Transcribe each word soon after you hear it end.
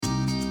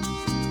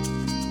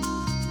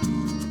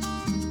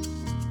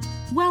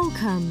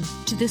Welcome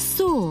to the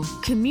SOAR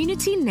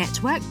Community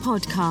Network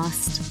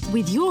podcast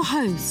with your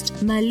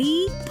host,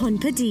 Mali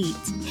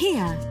Ponpadit.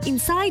 Here,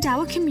 inside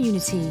our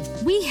community,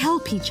 we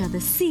help each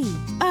other see,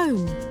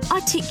 own,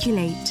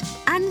 articulate,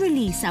 and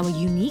release our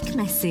unique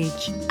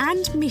message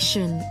and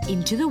mission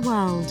into the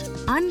world.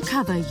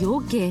 Uncover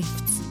your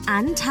gifts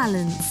and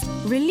talents,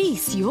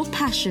 release your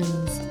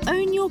passions,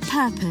 own your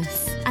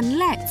purpose, and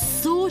let's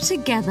soar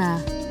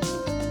together.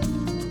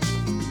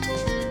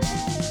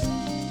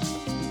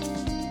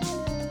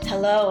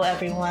 Hello,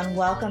 everyone.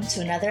 Welcome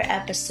to another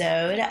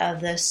episode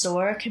of the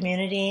SOAR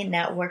Community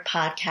Network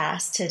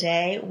podcast.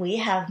 Today, we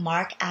have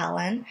Mark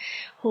Allen,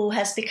 who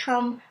has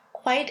become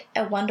quite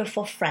a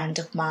wonderful friend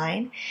of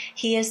mine.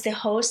 He is the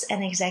host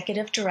and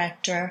executive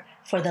director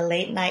for the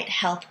Late Night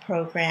Health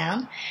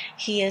program.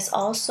 He is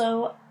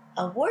also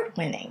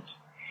award-winning.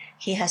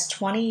 He has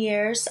 20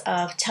 years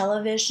of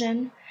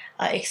television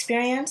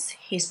experience.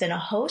 He's been a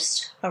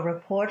host, a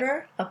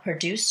reporter, a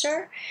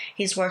producer.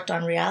 He's worked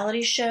on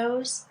reality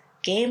shows,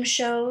 game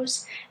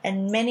shows,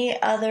 and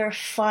many other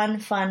fun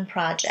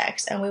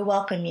projects. And we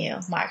welcome you,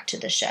 Mark, to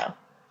the show.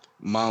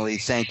 Molly,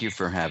 thank you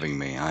for having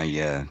me.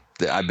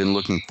 I've been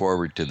looking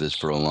forward to this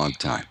for a long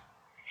time.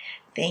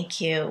 Thank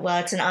you. Well,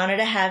 it's an honor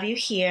to have you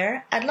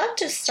here. I'd love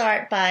to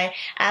start by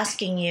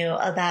asking you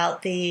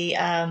about the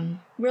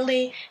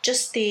really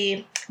just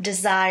the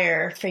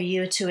desire for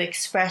you to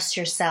express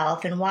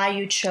yourself and why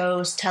you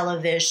chose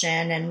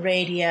television and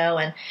radio,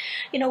 and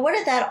where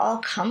did that all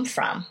come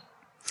from?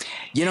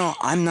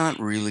 I'm not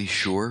really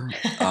sure.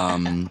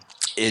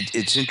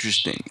 It's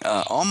interesting.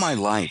 All my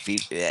life,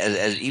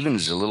 even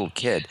as a little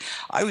kid,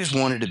 I always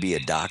wanted to be a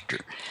doctor,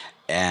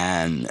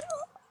 and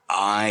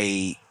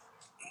I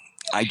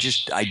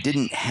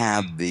didn't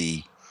have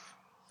the,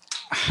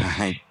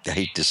 I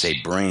hate to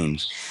say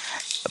brains,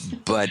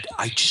 but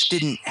I just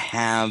didn't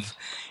have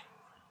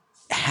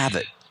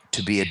it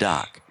to be a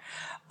doc.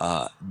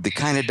 The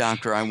kind of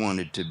doctor I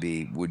wanted to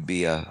be would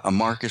be a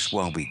Marcus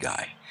Welby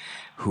guy,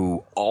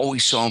 who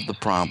always solved the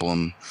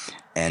problem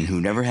and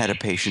who never had a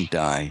patient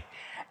die.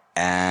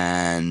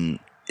 And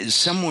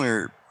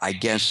somewhere, I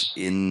guess,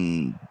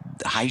 in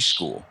high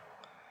school,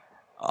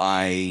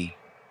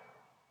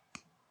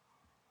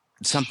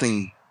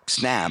 something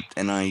snapped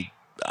and I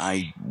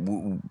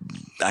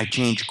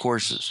changed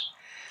courses.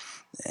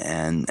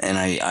 And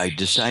I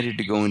decided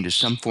to go into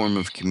some form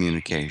of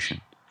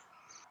communication.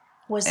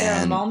 Was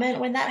there a moment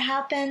when that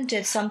happened?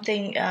 Did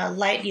something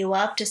light you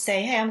up to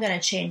say, hey, I'm going to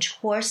change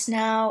course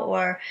now?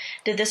 Or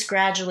did this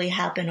gradually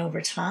happen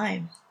over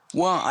time?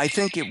 Well, I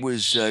think it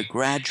was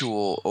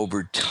gradual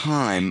over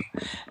time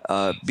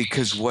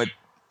because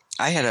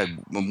I had a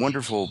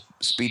wonderful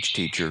speech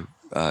teacher,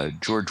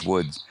 George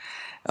Woods,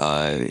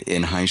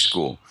 in high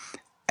school.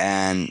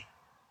 And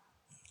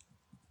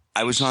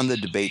I was on the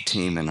debate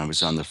team and I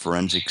was on the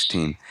forensics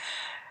team.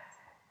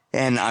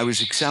 And I was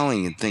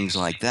excelling in things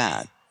like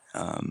that.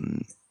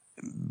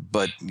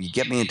 But you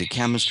get me into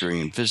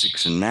chemistry and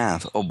physics and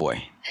math, oh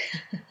boy.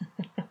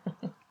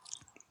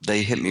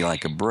 They hit me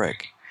like a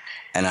brick.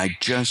 And I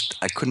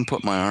couldn't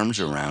put my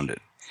arms around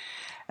it.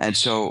 And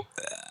so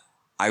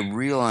I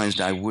realized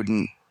I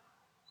wouldn't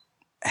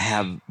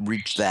have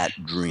reached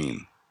that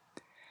dream.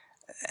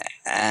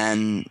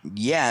 And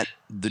yet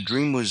the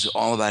dream was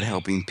all about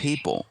helping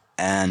people.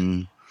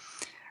 And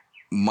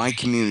my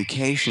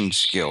communication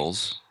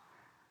skills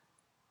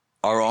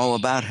are all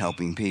about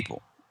helping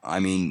people. I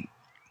mean,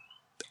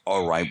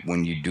 all right,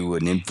 when you do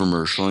an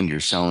infomercial and you're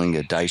selling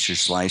a dicer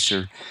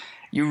slicer,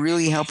 you're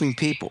really helping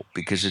people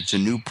because it's a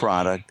new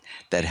product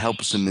that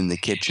helps them in the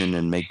kitchen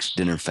and makes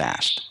dinner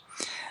fast.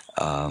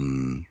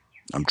 I'm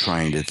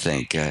trying to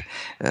think.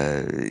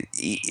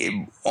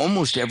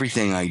 Almost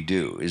everything I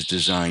do is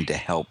designed to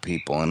help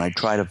people, and I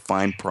try to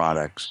find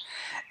products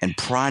and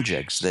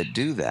projects that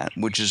do that,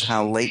 which is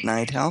how Late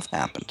Night Health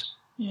happened.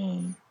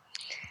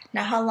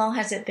 Now, how long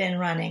has it been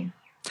running?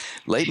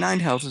 Late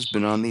Night Health has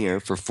been on the air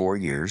for 4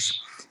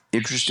 years.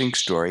 Interesting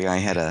story. I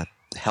had a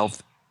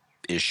health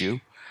issue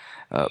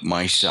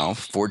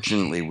myself.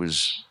 Fortunately,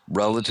 was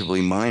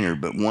relatively minor,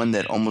 but one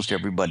that almost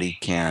everybody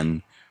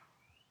can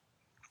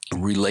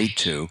relate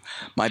to.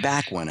 My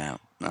back went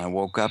out. I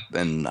woke up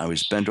and I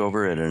was bent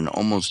over at an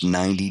almost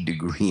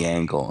 90-degree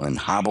angle and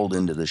hobbled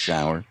into the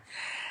shower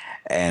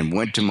and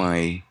went to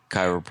my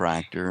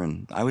chiropractor,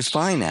 and I was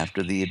fine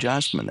after the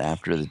adjustment,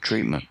 after the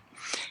treatment.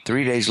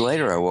 3 days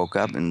later, I woke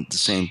up and the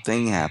same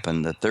thing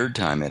happened. The third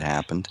time it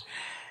happened.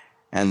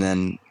 And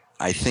then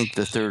I think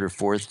the third or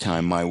fourth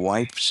time, my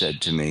wife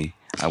said to me,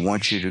 I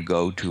want you to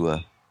go to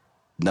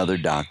another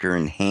doctor,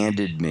 and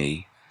handed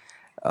me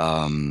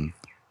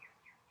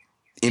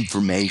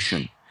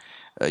information,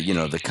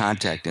 the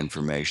contact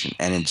information,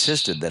 and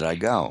insisted that I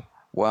go.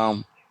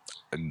 Well,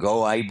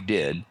 go I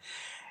did.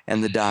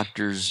 And the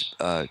doctor's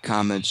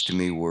comments to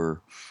me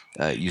were,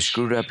 you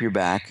screwed up your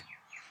back.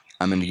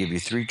 I'm going to give you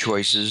 3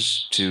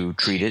 choices to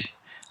treat it.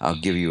 I'll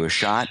give you a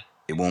shot.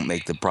 It won't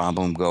make the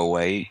problem go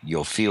away.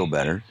 You'll feel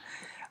better.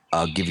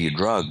 I'll give you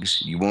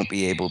drugs. You won't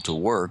be able to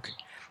work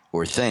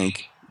or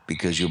think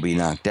because you'll be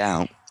knocked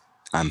out.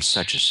 I'm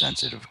such a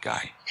sensitive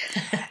guy.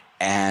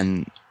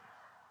 And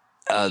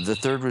the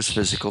third was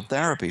physical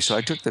therapy. So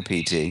I took the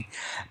PT.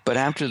 But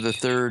after the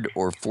third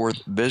or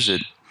fourth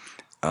visit,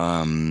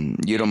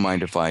 you don't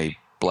mind if I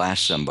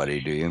blast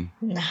somebody, do you?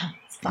 No,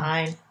 it's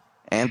fine.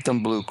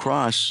 Anthem Blue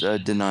Cross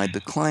denied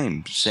the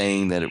claim,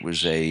 saying that it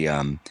was a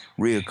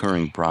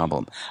reoccurring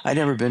problem. I'd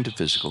never been to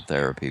physical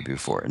therapy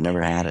before. I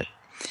never had it.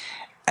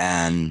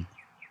 And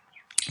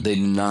they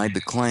denied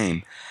the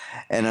claim.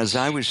 And as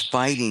I was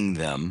fighting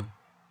them,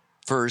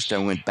 first I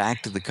went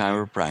back to the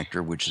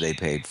chiropractor, which they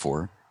paid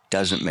for.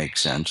 Doesn't make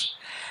sense.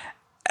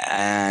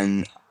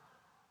 And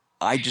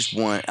I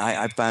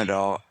found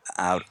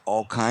out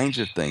all kinds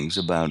of things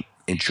about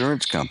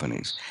insurance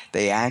companies.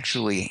 They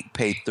actually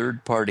pay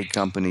third-party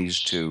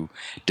companies to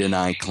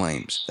deny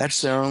claims.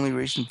 That's their only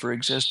reason for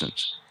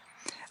existence.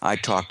 I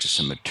talked to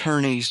some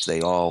attorneys.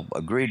 They all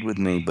agreed with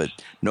me, but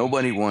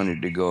nobody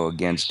wanted to go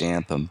against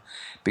Anthem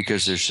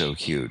because they're so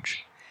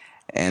huge.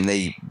 And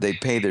they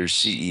pay their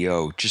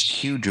CEO just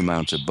huge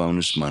amounts of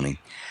bonus money,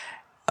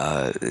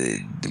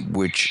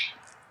 which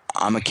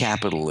I'm a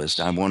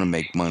capitalist. I want to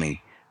make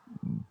money.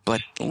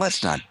 But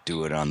let's not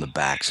do it on the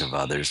backs of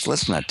others.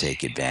 Let's not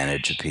take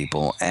advantage of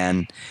people.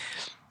 And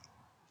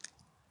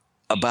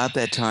about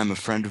that time, a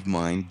friend of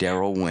mine,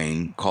 Daryl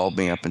Wayne, called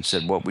me up and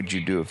said, what would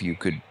you do if you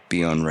could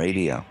be on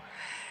radio?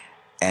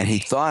 And he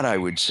thought I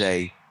would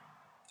say,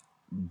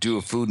 do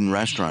a food and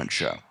restaurant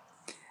show.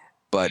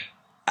 But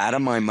out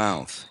of my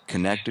mouth,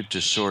 connected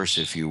to source,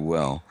 if you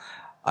will,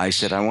 I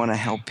said, I want to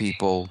help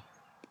people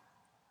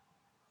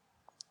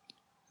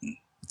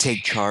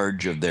take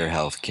charge of their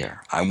health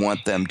care. I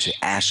want them to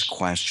ask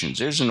questions.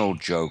 There's an old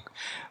joke,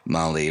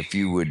 Molly, if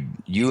you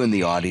and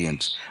the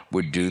audience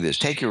would do this.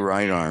 Take your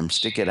right arm,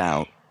 stick it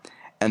out,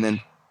 and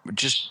then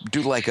just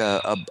do like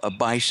a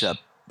bicep,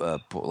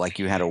 like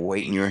you had a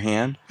weight in your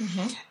hand,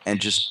 and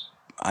just,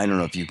 I don't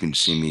know if you can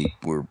see me.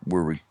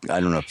 I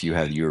don't know if you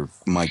have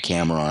my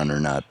camera on or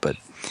not, but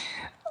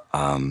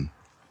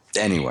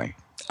anyway,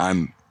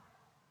 I'm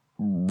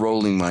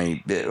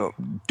rolling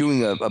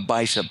doing a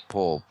bicep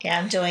pull. Yeah,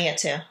 I'm doing it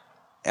too.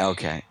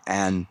 Okay.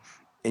 And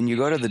you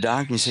go to the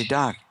doc and you say,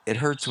 Doc, it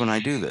hurts when I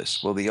do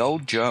this. Well, the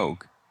old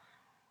joke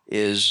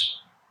is,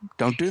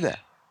 don't do that.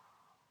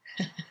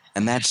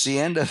 And that's the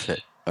end of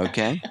it.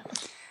 Okay.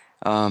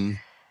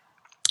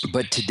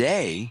 But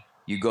today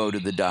you go to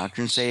the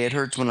doctor and say, it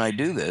hurts when I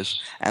do this.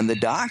 And the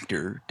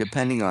doctor,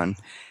 depending on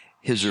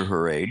his or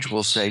her age,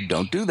 will say,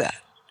 don't do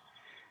that.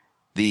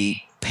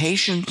 The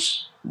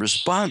patient's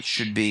response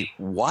should be,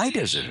 why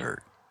does it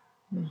hurt?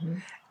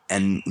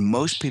 And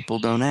most people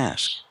don't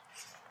ask.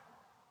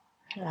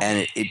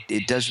 And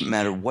it doesn't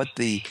matter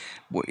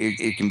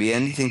it can be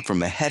anything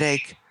from a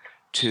headache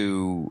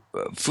to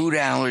food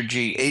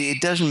allergy.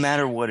 It doesn't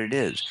matter what it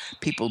is.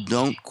 People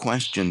don't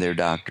question their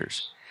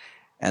doctors,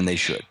 and they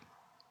should.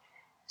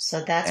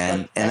 So that's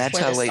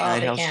how Late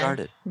Night Health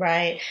started.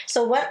 Right.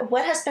 So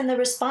what has been the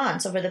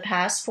response over the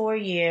past 4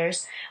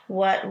 years?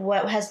 What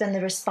has been the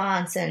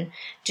response? And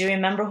do you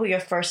remember who your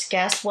first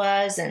guest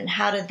was? And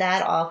how did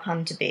that all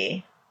come to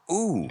be?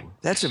 Ooh,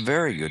 that's a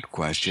very good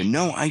question.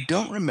 No, I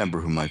don't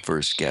remember who my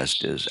first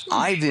guest is.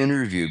 I've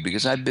interviewed,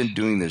 because I've been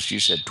doing this, you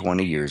said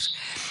 20 years,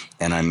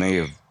 and I may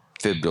have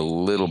fibbed a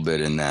little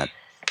bit in that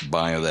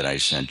bio that I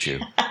sent you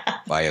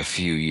by a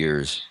few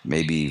years,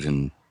 maybe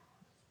even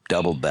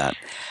doubled that.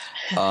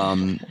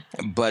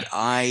 But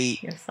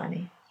You're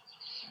funny.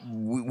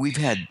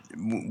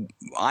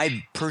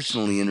 I've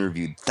personally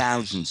interviewed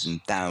thousands and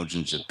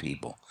thousands of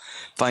people,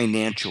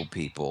 financial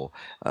people,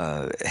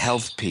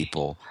 health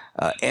people,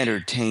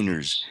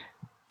 entertainers,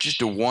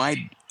 just a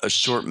wide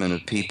assortment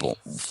of people.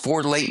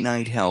 For Late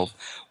Night Health,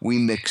 we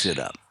mix it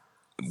up.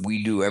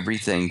 We do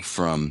everything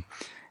from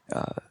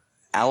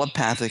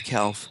allopathic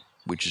health,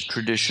 which is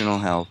traditional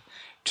health,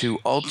 to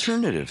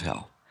alternative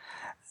health.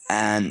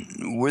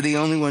 And we're the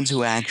only ones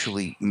who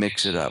actually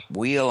mix it up.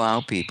 We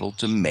allow people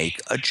to make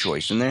a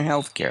choice in their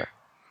health care.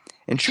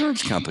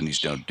 Insurance companies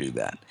don't do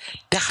that.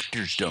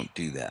 Doctors don't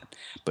do that.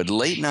 But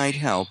Late Night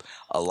Health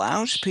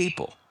allows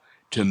people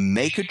to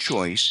make a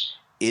choice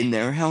in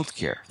their health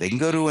care. They can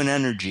go to an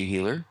energy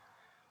healer,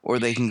 or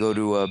they can go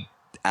to a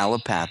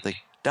allopathic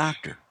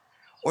doctor,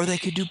 or they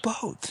could do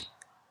both.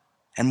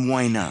 And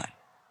why not?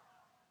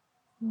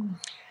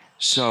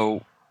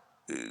 So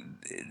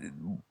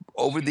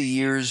over the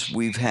years,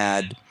 we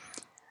have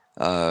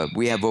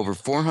over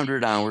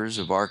 400 hours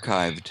of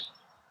archived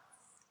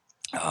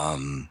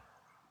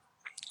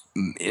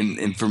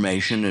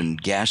information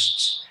and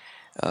guests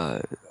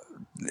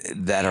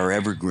that are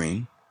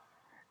evergreen,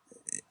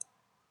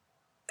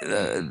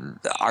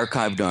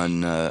 archived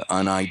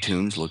on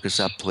iTunes. Look us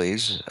up,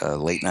 please,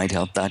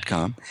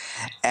 latenighthealth.com,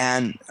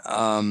 and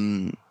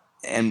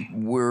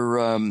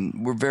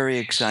we're very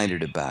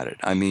excited about it.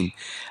 I mean,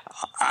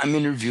 I'm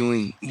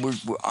interviewing. We're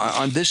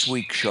on this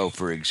week's show,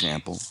 for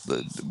example.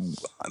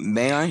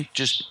 May I,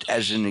 just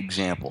as an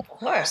example? Of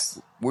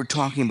course. We're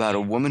talking about a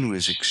woman who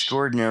is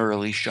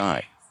extraordinarily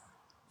shy,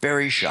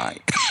 very shy,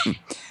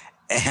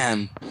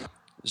 and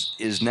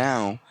is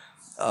now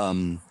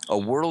a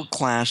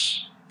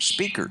world-class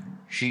speaker.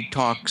 She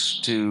talks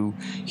to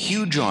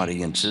huge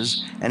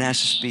audiences and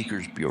has a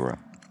speakers bureau.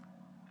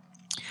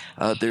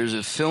 There's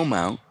a film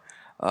out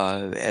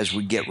as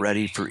we get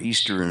ready for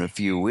Easter in a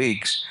few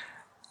weeks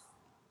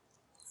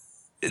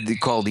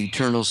called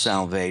Eternal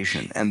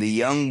Salvation. And the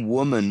young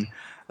woman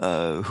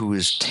who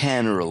is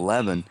 10 or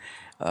 11,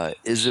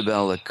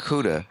 Isabella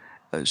Kuda,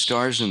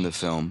 stars in the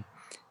film.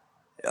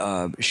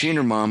 She and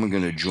her mom are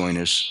going to join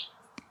us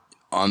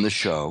on the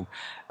show.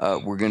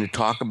 We're going to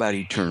talk about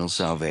Eternal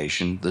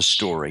Salvation, the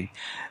story.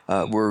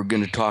 We're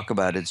going to talk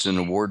about it's an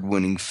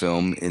award-winning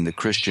film in the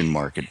Christian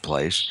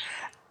marketplace.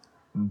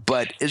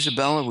 But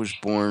Isabella was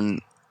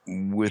born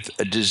with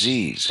a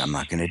disease. I'm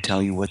not going to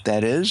tell you what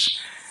that is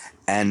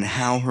and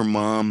how her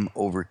mom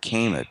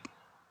overcame it.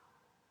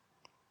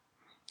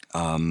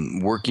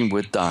 Working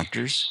with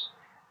doctors,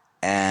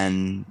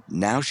 and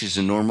now she's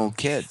a normal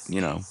kid,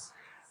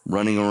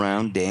 running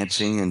around,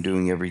 dancing, and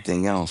doing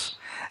everything else.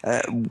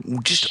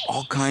 Just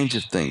all kinds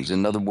of things.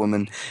 Another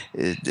woman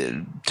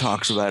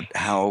talks about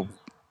how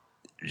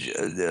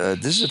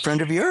this is a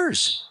friend of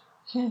yours,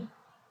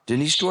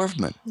 Denise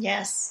Dorfman.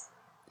 Yes.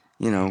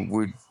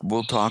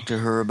 We'll talk to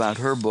her about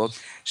her book,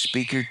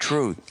 Speak Your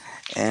Truth,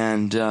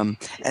 and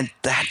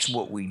that's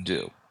what we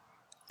do,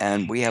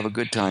 and we have a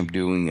good time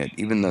doing it,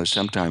 even though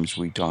sometimes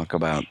we talk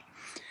about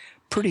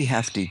pretty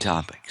hefty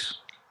topics.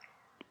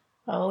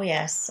 Oh,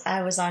 yes.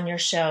 I was on your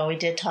show. We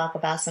did talk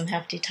about some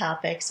hefty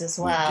topics as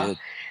well. We did.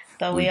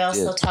 But we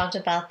also talked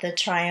about the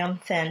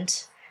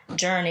triumphant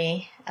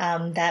journey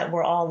that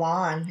we're all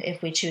on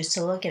if we choose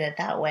to look at it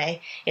that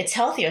way. It's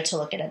healthier to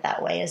look at it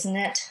that way, isn't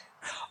it?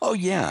 Oh,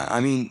 yeah. I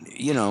mean,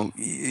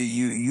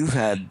 you've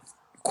had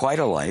quite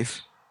a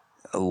life,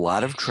 a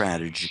lot of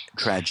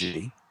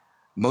tragedy.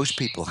 Most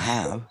people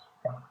have.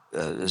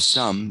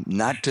 Some,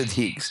 not to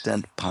the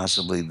extent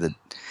possibly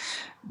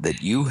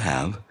that you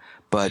have,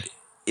 but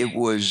it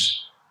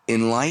was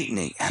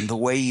enlightening, and the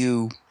way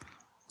you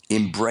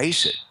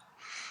embrace it.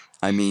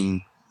 I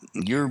mean,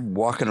 you're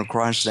walking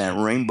across that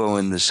rainbow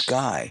in the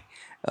sky.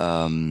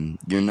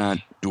 You're not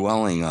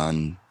dwelling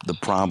on the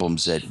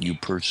problems that you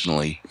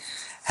personally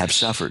have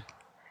suffered.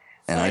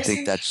 And I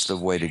think that's the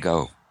way to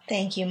go.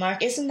 Thank you,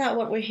 Mark. Isn't that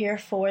what we're here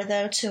for,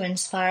 though, to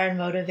inspire and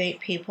motivate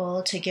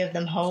people, to give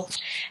them hope?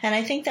 And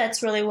I think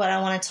that's really what I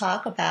want to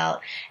talk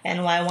about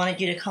and why I wanted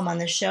you to come on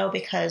the show,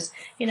 because,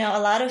 a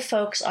lot of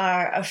folks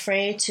are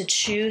afraid to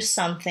choose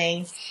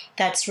something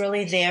that's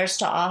really theirs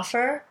to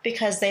offer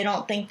because they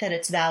don't think that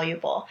it's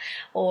valuable,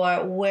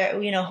 or where,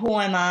 who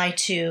am I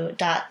to ...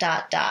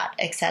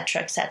 et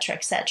cetera, et cetera,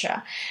 et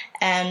cetera.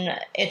 And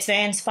it's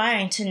very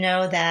inspiring to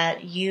know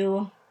that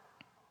you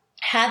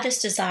had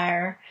this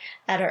desire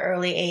at an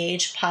early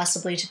age,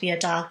 possibly to be a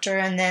doctor,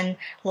 and then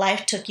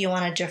life took you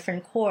on a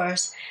different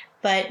course,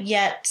 but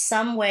yet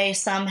some way,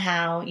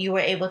 somehow, you were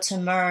able to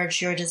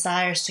merge your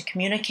desires to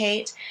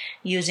communicate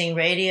using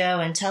radio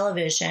and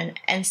television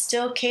and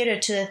still cater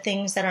to the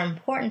things that are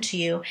important to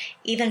you,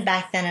 even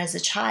back then as a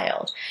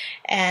child.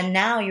 And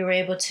now you're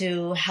able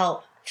to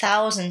help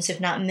thousands, if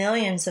not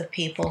millions, of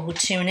people who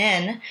tune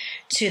in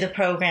to the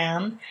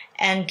program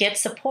and get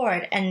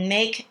support and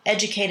make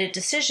educated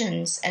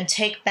decisions and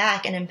take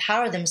back and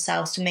empower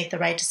themselves to make the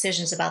right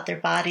decisions about their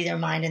body, their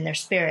mind, and their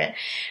spirit.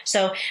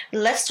 So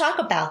let's talk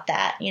about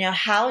that.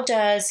 How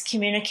does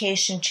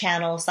communication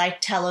channels like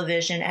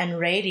television and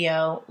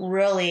radio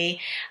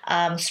really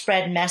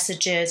spread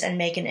messages and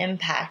make an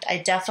impact? I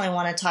definitely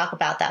want to talk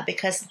about that,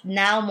 because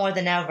now more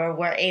than ever,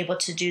 we're able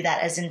to do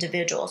that as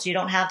individuals. You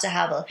don't have to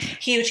have a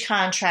huge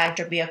contract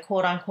or be a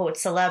quote-unquote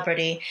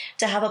celebrity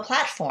to have a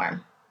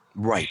platform.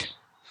 Right.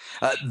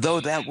 Though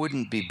that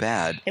wouldn't be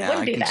bad. It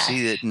wouldn't be bad. I can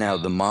see it now,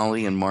 the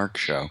Molly and Mark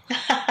show.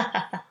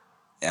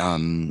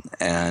 And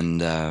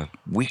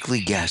weekly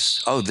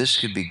guests. Oh, this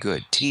could be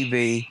good.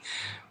 TV,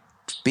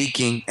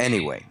 speaking.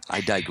 Anyway, I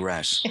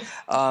digress.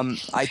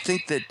 I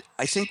think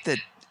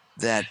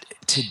that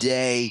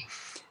today,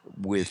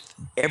 with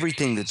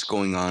everything that's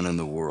going on in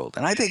the world,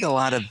 and I think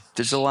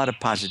there's a lot of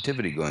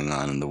positivity going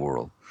on in the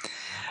world.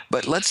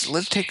 But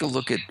let's take a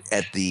look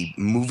at the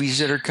movies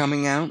that are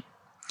coming out.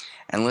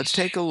 And let's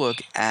take a look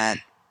at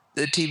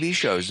the TV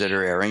shows that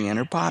are airing and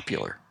are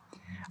popular.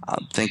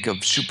 Think of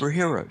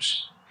superheroes.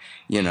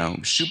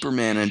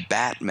 Superman and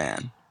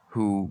Batman,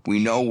 who we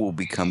know will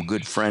become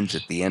good friends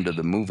at the end of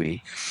the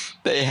movie.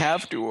 They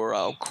have to, or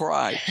I'll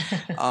cry.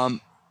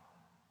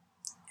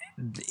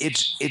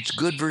 It's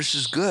good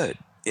versus good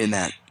in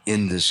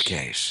this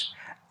case.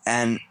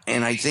 And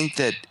I think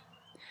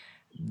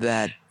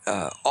that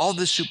all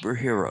the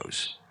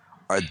superheroes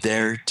are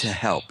there to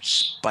help.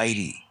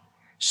 Spidey,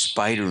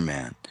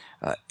 Spider-Man,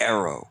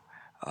 Arrow,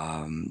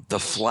 The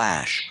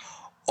Flash,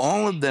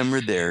 all of them are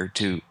there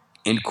to,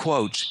 in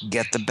quotes,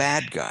 get the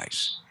bad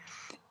guys.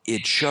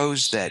 It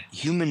shows that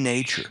human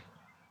nature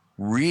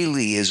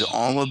really is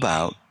all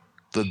about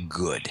the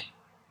good.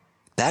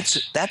 That's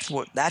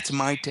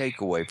my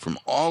takeaway from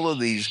all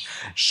of these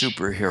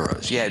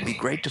superheroes. Yeah, it'd be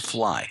great to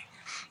fly.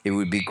 It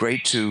would be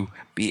great to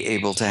be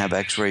able to have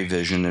X-ray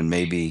vision and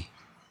maybe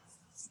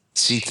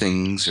see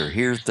things or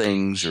hear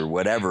things or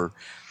whatever.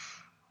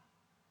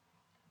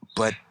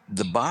 But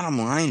the bottom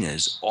line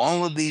is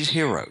all of these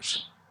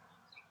heroes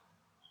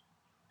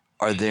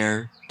are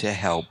there to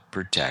help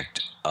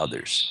protect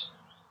others.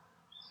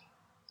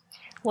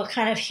 What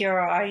kind of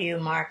hero are you,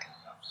 Mark?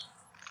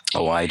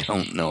 Oh, I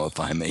don't know if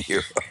I'm a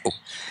hero.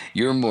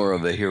 You're more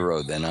of a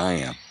hero than I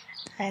am.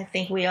 I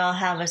think we all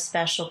have a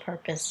special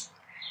purpose.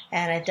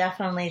 And I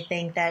definitely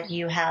think that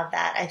you have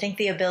that. I think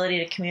the ability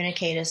to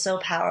communicate is so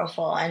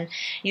powerful, and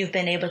you've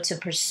been able to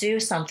pursue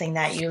something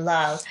that you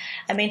love.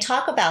 I mean,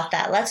 talk about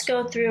that. Let's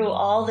go through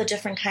all the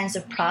different kinds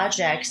of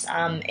projects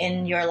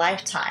in your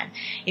lifetime.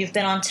 You've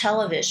been on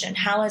television.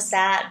 How has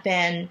that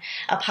been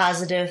a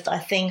positive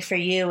thing for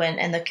you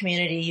and the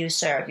community you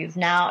serve? You're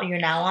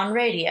now on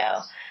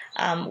radio.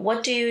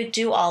 What do you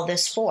do all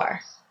this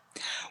for?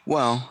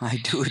 Well, I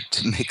do it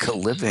to make a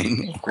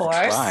living. Of course,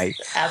 try.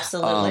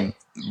 Absolutely.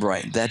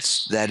 Right,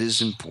 that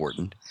is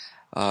important.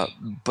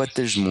 But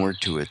there's more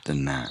to it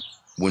than that.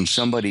 When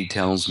somebody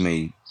tells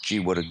me, gee,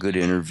 what a good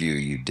interview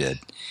you did,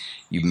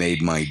 you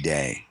made my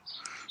day.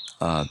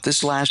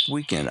 This last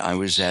weekend, I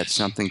was at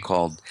something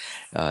called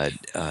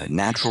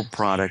Natural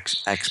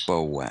Products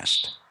Expo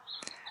West.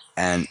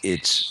 And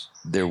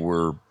there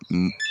were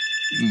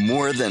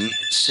more than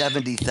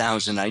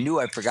 70,000. I knew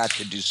I forgot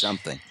to do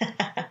something,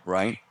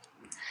 right?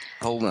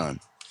 Hold on.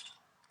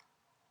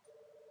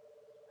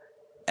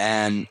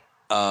 And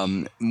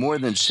more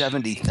than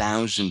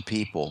 70,000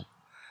 people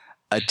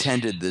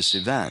attended this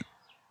event.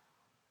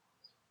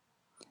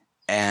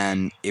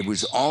 And it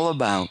was all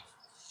about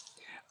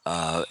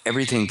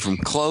everything from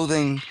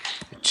clothing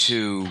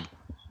to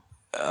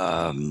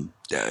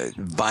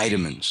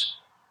vitamins,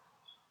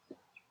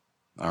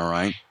 all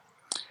right,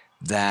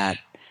 that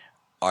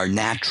are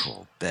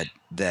natural, that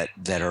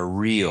are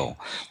real.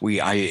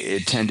 I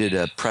attended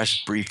a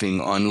press briefing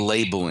on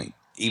labeling.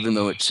 Even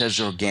though it says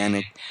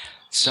organic,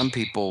 some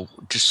people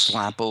just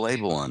slap a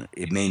label on it.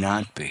 It may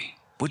not be,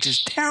 which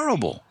is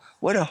terrible.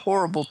 What a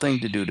horrible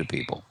thing to do to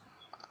people.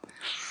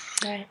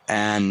 Right.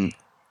 And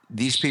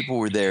these people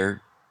were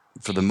there,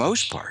 for the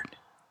most part,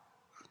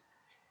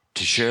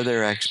 to share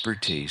their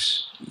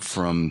expertise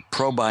from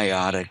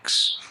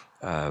probiotics,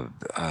 a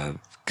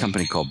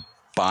company called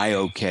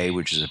BioK,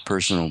 which is a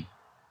personal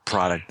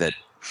product that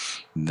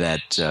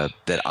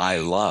I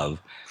love.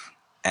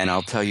 And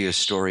I'll tell you a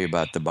story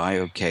about the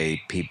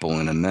BioK people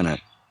in a minute.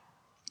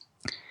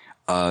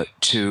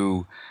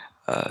 To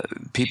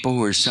people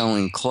who are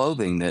selling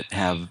clothing that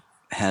have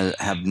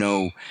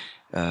no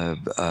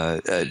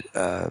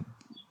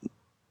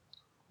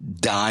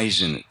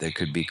dyes in it that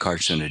could be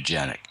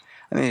carcinogenic.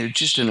 I mean, it's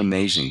just an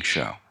amazing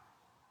show.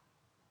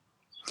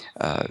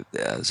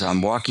 So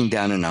I'm walking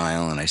down an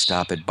aisle and I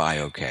stop at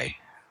BioK.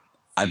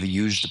 I've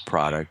used the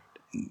product,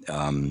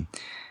 and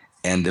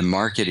the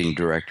marketing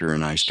director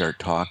and I start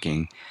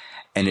talking,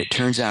 and it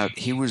turns out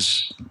he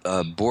was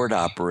a board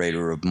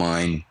operator of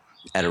mine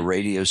at a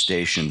radio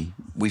station.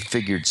 We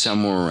figured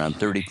somewhere around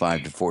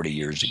 35 to 40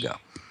 years ago,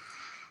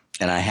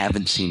 and I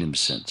haven't seen him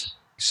since.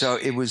 So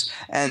it was,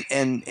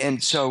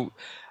 so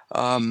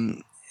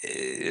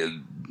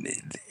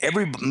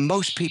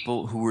most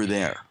people who were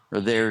there are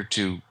there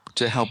to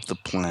help the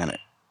planet.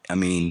 I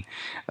mean,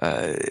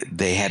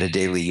 they had a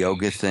daily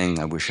yoga thing.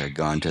 I wish I'd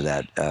gone to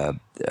that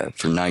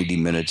for 90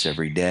 minutes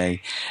every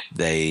day.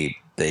 They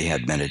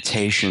had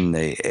meditation.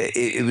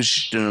 It was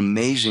just an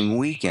amazing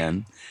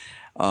weekend,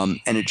 and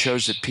it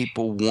shows that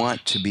people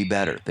want to be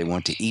better. They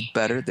want to eat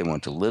better. They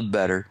want to live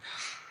better,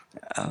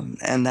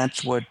 and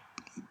that's what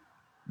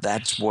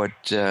that's what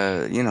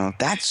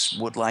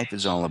life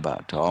is all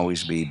about. To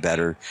always be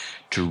better,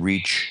 to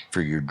reach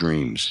for your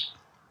dreams.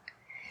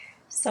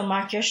 So,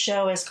 Mark, your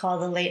show is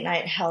called The Late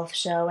Night Health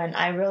Show, and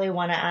I really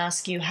want to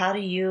ask you, how do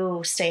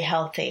you stay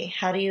healthy?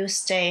 How do you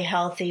stay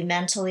healthy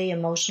mentally,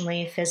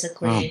 emotionally,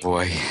 physically? Oh,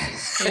 boy.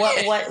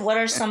 What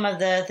are some of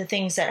the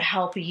things that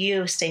help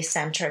you stay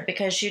centered?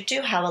 Because you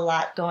do have a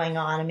lot going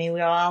on. I mean,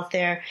 we're all out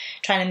there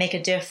trying to make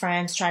a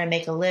difference, trying to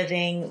make a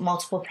living,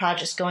 multiple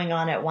projects going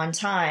on at one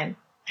time.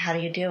 How do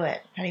you do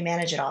it? How do you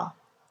manage it all?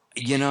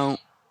 You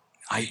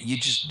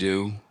just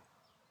do.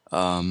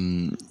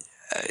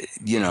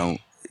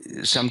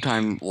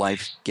 Sometimes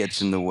life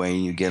gets in the way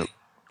and you get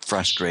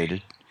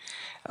frustrated.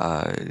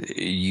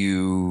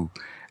 You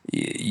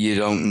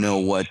don't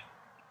know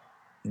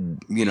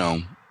you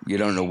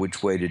don't know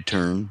which way to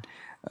turn.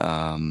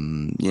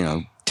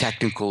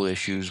 Technical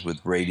issues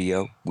with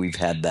radio. We've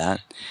had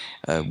that.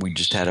 We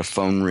just had a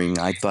phone ring.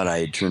 I thought I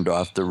had turned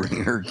off the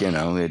ringer.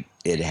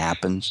 It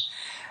happens.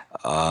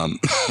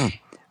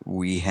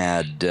 We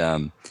had,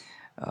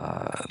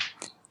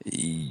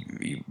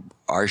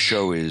 our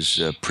show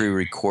is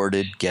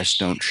pre-recorded. Guests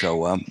don't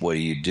show up. What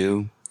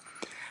do?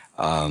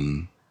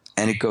 And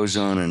it goes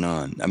on and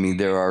on. I mean,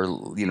 there are,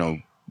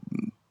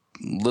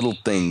 little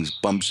things,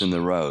 bumps in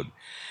the road.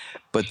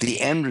 But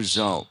the end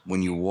result,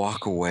 when you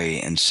walk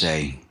away and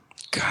say,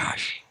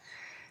 gosh,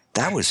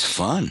 that was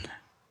fun.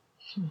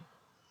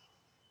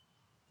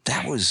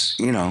 That was,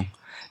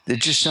 there's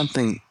just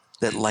something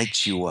that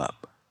lights you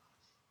up.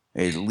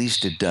 At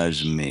least it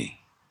does me.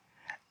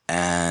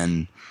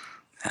 And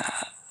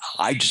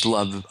I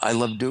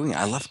love doing it.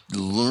 I love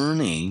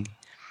learning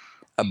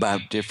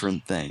about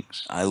different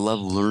things. I love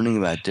learning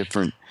about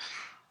different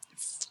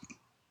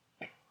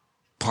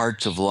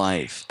parts of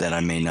life that I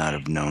may not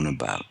have known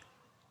about.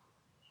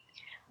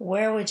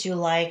 Where would you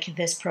like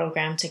this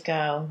program to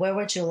go? Where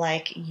would you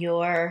like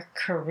your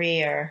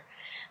career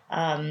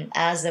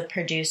as the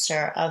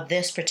producer of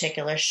this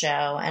particular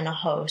show and a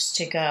host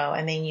to go?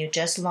 I mean, you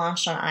just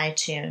launched on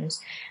iTunes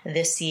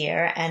this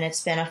year, and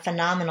it's been a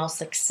phenomenal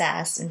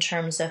success in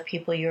terms of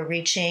people you're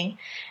reaching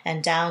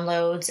and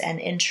downloads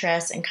and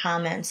interests and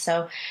comments.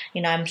 So,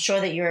 I'm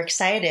sure that you're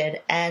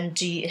excited. And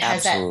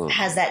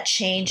has that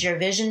changed your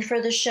vision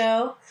for the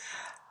show?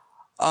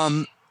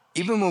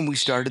 Even when we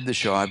started the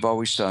show, I've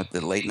always thought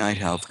that Late Night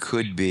Health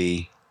could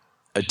be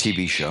a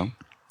TV show.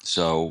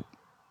 So,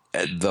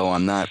 though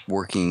I'm not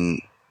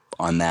working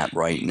on that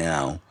right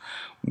now,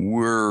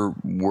 we're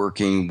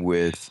working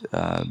with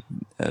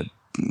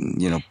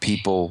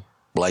people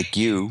like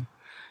you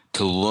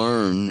to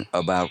learn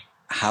about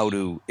how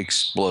to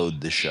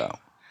explode the show,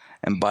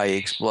 and by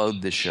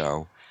explode the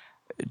show,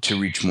 to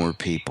reach more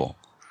people.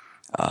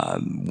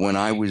 When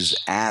I was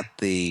at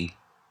the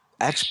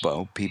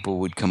expo, people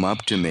would come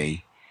up to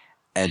me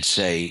and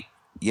say,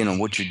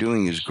 what you're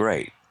doing is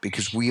great,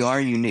 because we are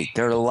unique.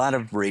 There are a lot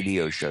of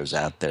radio shows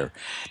out there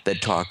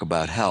that talk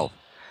about health.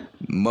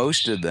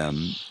 Most of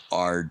them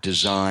are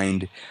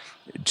designed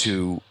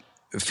to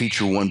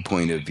feature one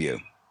point of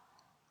view.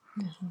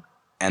 Mm-hmm.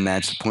 And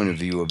that's the point of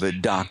view of a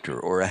doctor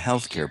or a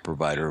healthcare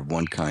provider of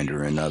one kind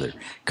or another.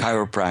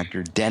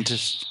 Chiropractor,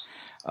 dentist,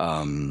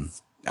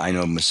 I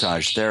know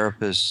massage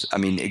therapists. I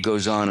mean, it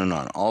goes on and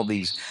on. All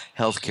these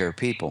healthcare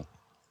people.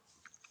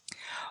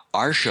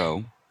 Our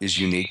show is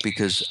unique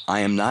because I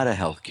am not a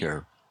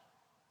healthcare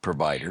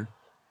provider.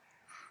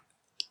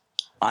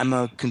 I'm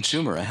a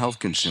consumer, a health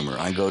consumer.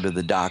 I go to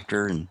the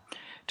doctor, and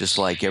just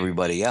like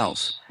everybody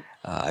else,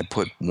 I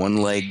put one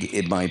leg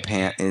in my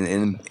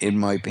in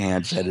my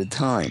pants at a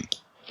time.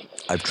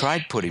 I've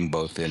tried putting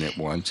both in at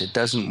once. It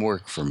doesn't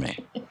work for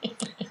me.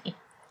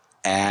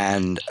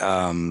 And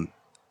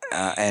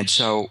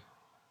so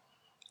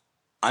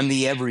I'm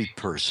the every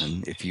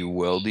person, if you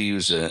will, to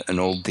use an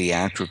old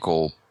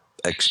theatrical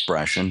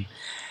expression.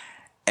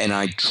 And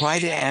I try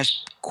to ask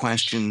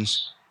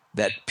questions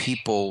that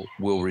people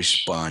will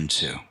respond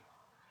to.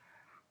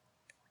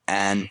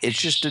 And it's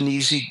just an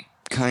easy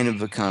kind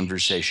of a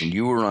conversation.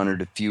 You were on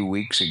it a few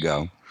weeks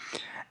ago,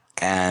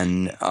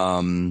 and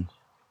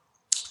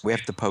we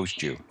have to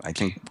post you. I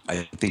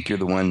think you're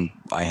the one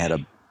I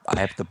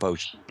have to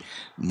post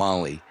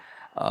Molly,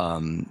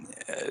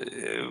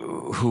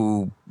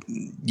 who,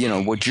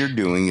 what you're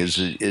doing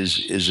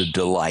is a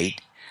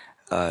delight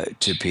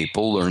to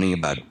people, learning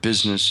about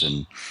business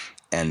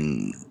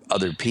and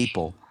other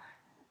people.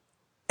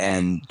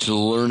 And to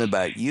learn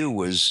about you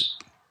was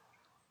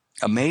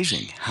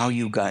amazing, how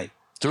you got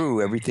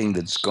through everything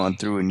that's gone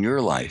through in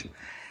your life.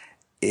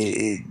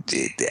 I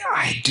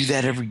do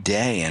that every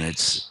day, and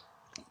it's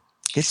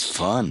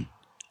fun.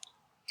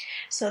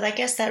 So I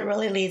guess that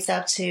really leads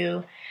up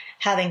to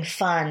having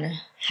fun,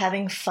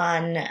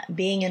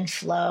 being in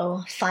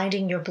flow,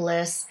 finding your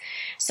bliss.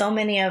 So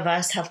many of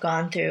us have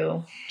gone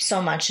through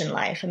so much in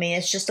life. I mean,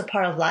 it's just a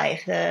part of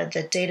life,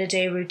 the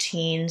day-to-day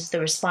routines,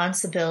 the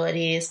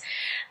responsibilities,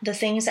 the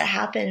things that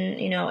happen,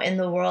 in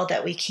the world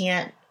that we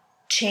can't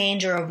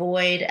change or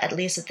avoid, at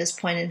least at this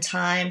point in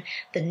time,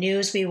 the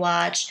news we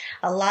watch,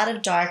 a lot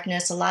of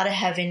darkness, a lot of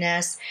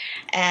heaviness,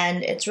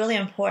 and it's really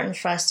important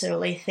for us to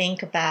really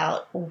think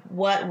about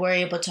what we're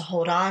able to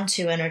hold on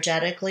to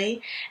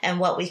energetically and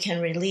what we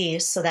can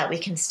release so that we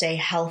can stay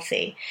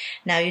healthy.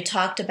 Now, you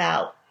talked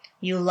about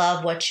you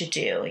love what you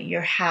do,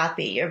 you're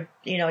happy,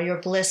 you're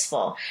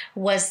blissful.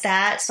 Was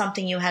that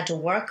something you had to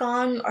work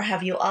on, or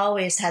have you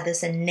always had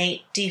this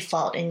innate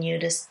default in you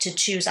to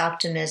choose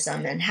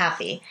optimism and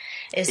happy?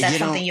 Is that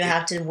something you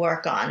have to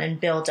work on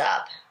and build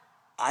up?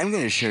 I'm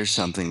going to share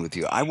something with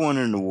you. I won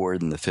an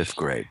award in the 5th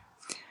grade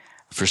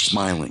for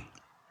smiling,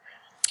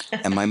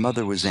 and my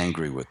mother was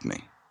angry with me.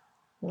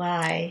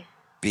 Why?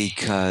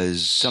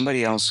 Because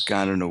somebody else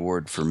got an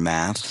award for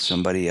math,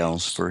 somebody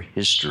else for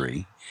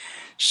history,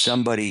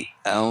 somebody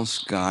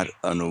else got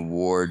an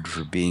award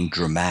for being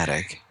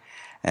dramatic,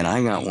 and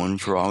I got one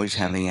for always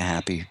having a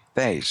happy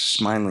face,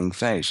 smiling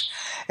face.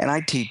 And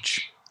I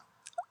teach,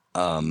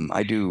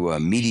 I do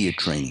media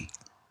training,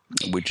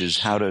 which is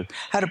how to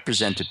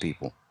present to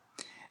people.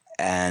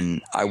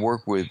 And I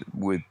work with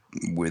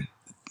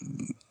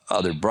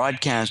other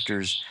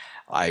broadcasters.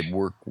 I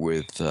work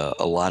with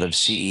a lot of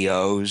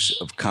CEOs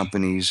of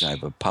companies. I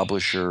have a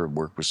publisher,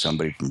 work with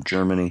somebody from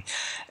Germany,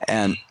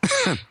 and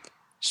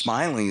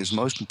smiling is the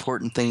most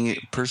important thing a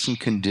person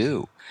can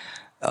do.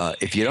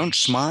 If you don't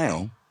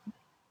smile,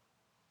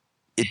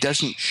 it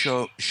doesn't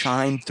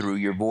shine through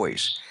your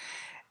voice.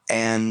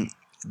 And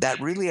that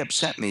really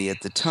upset me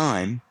at the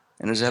time.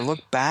 And as I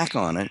look back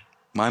on it,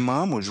 my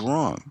mom was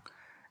wrong.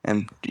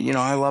 And,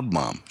 I love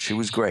Mom. She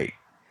was great.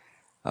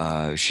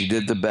 She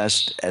did the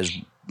best as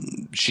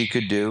she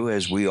could do,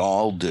 as we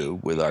all do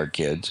with our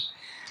kids.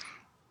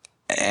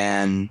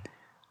 And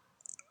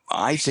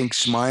I think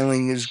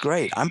smiling is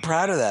great. I'm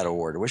proud of that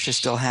award. I wish I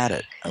still had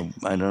it.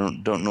 I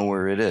don't know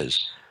where it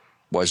is.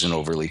 Wasn't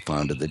overly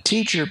fond of the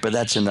teacher, but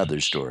that's another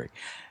story.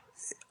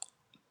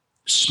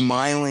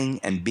 Smiling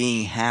and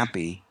being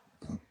happy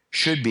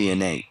should be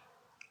innate.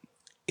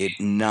 It's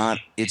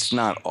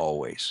not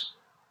always.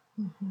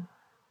 Mm-hmm.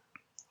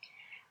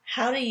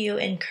 How do you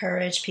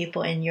encourage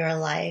people in your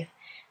life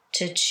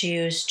to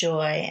choose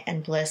joy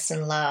and bliss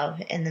and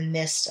love in the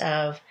midst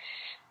of,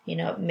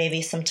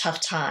 maybe some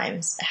tough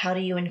times? How do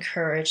you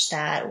encourage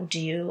that? Do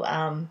you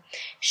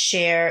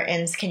share,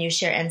 and can you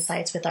share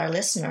insights with our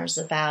listeners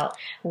about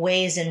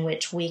ways in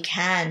which we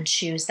can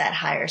choose that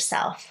higher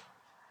self?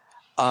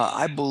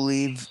 I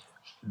believe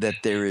that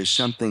there is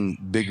something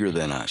bigger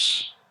than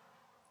us.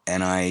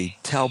 And I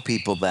tell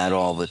people that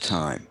all the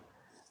time,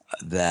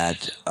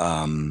 that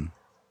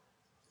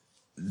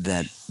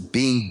that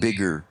being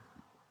bigger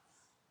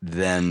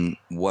than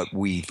what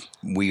we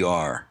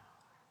are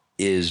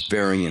is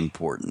very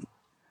important,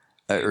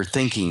 or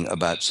thinking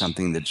about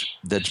something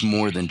that's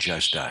more than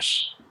just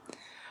us.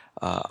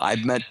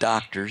 I've met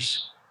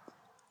doctors,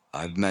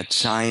 I've met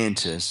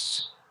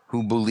scientists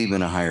who believe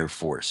in a higher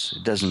force.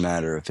 It doesn't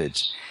matter if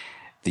it's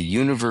the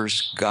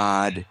universe,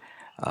 God,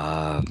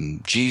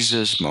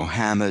 Jesus,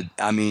 Mohammed.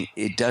 I mean,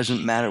 it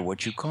doesn't matter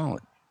what you call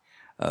it.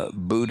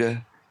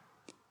 Buddha.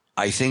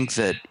 I think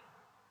that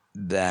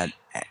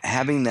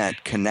having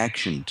that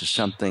connection to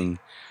something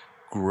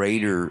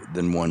greater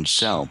than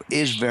oneself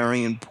is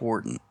very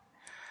important.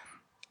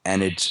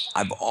 And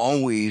I've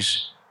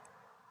always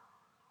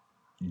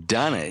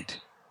done it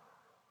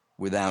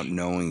without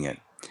knowing it.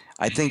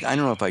 I don't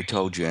know if I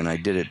told you, and I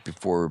did it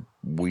before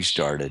we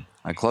started.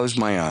 I closed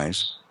my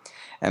eyes,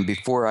 and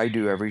before I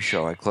do every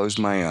show, I close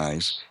my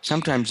eyes.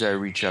 Sometimes I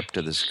reach up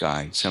to the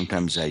sky,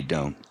 sometimes I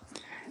don't.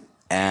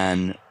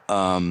 And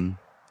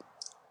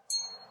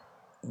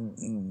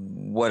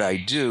what I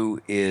do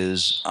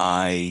is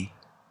I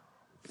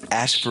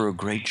ask for a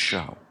great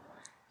show.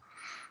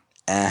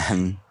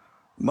 And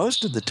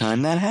most of the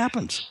time that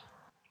happens.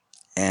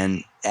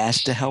 And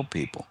ask to help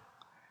people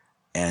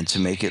and to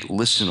make it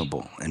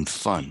listenable and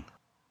fun.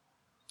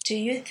 Do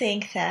you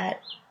think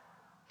that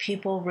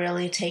people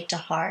really take to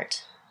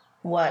heart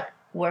what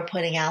we're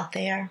putting out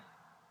there?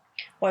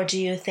 Or do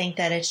you think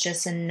that it's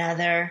just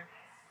another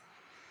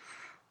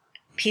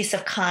piece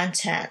of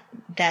content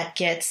that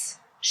gets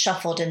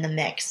shuffled in the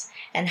mix?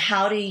 And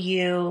how do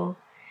you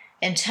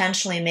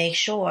intentionally make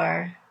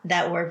sure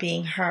that we're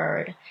being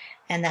heard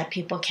and that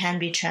people can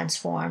be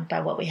transformed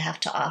by what we have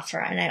to offer?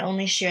 And I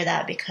only share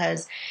that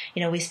because,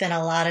 we spend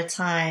a lot of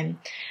time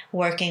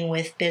working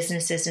with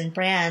businesses and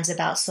brands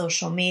about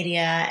social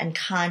media and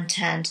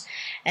content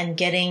and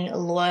getting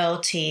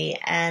loyalty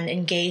and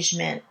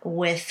engagement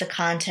with the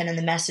content and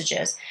the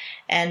messages.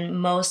 And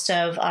most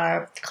of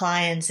our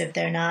clients, if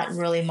they're not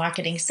really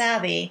marketing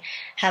savvy,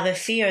 have a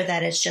fear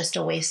that it's just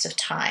a waste of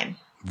time.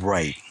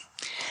 Right.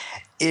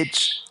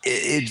 It's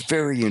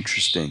very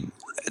interesting.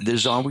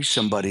 There's always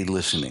somebody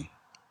listening.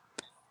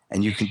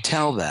 And you can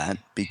tell that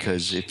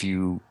because if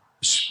you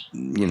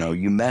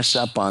mess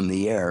up on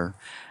the air,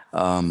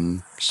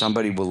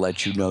 somebody will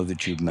let you know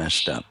that you've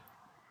messed up.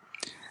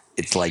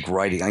 It's like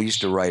writing. I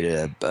used to write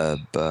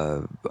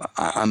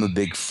I'm a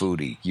big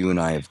foodie. You and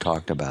I have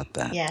talked about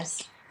that.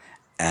 Yes.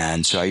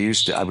 And so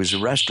I was a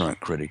restaurant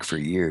critic for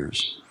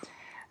years.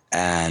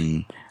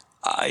 And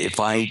if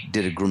I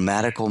did a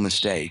grammatical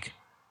mistake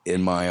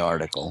in my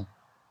article,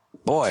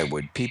 boy,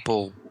 would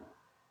people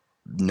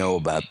know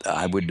about that.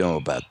 I would know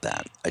about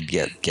that. I'd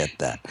get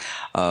that.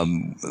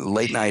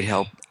 Late Night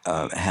Help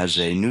has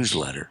a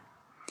newsletter.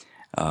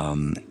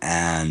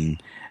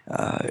 And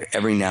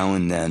every now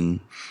and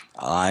then,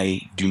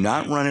 I do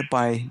not run it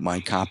by my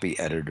copy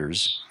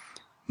editors,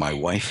 my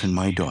wife and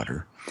my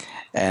daughter,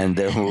 and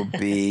there will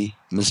be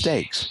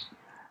mistakes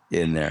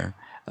in there,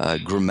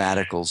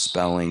 grammatical,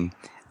 spelling,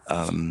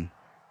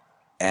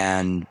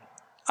 and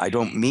I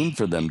don't mean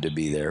for them to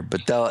be there,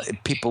 but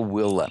people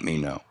will let me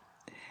know,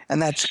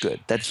 and that's good.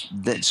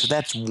 So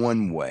that's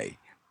one way,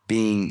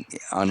 being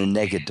on a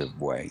negative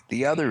way.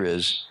 The other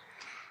is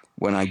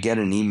when I get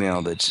an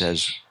email that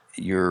says,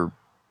 your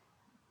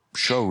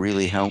show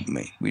really helped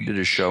me. We did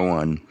a show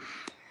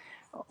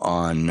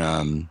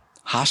on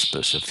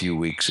hospice a few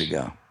weeks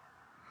ago.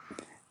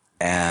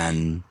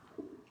 And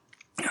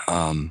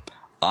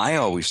I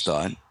always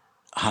thought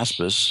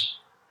hospice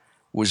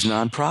was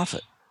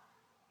nonprofit.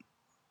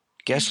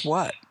 Guess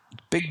what?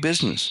 Big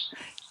business.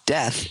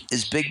 Death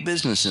is big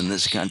business in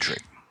this country.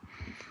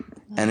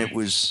 And it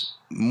was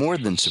more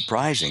than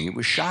surprising. It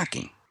was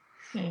shocking.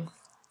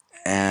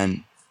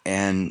 And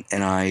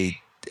I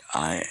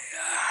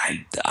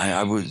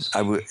was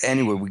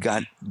anyway, we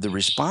got, the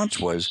response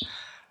was,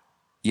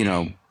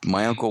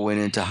 my uncle went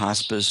into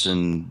hospice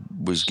and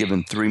was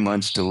given 3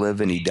 months to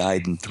live, and he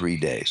died in 3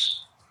 days.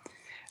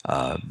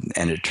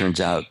 And it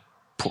turns out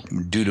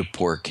due to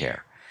poor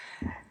care.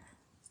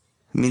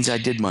 It means I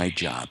did my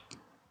job.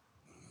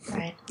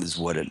 Right. Is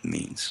what it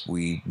means.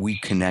 We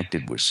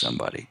connected with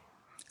somebody.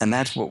 And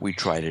that's what we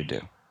try to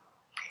do.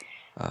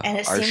 And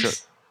it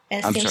seems And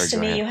it I'm seems sorry, to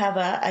go me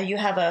ahead. you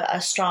have a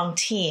strong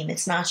team.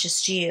 It's not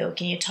just you.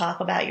 Can you talk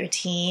about your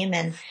team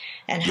and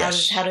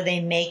Yes. how do they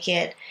make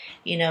it,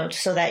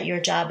 so that your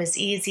job is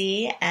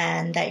easy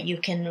and that you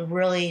can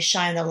really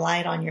shine the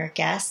light on your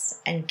guests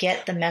and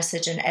get the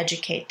message and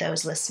educate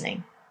those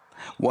listening?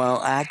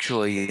 Well,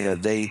 actually,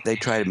 they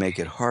try to make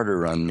it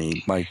harder on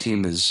me. My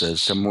team is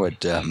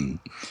somewhat.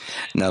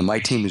 No, my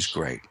team is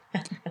great.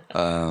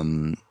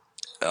 Um,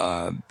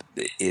 uh,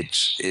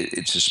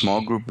 it's a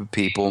small group of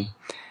people.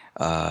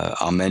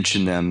 I'll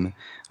mention them.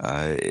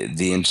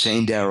 The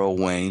insane Daryl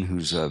Wayne,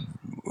 who's a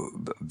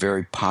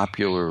very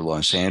popular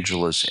Los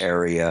Angeles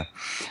area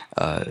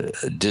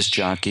disc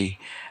jockey.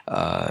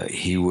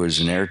 He was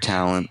an air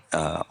talent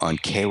on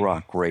K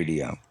Rock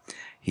Radio.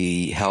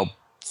 He helped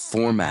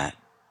format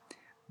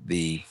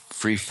the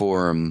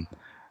freeform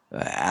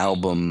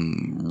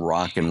album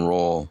rock and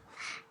roll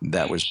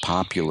that was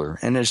popular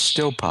and is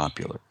still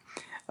popular.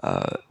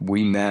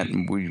 We met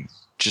and we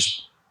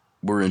just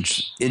were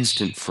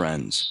instant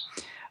friends.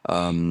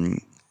 Um,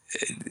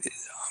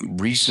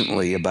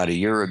 Recently, about a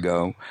year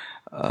ago,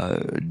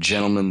 a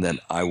gentleman that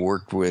I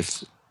worked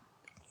with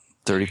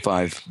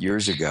 35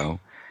 years ago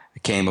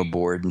came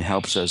aboard and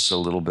helps us a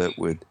little bit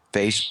with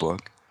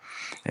Facebook.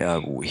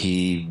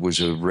 He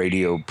was a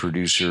radio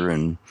producer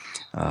and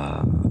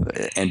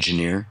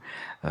engineer.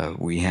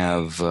 We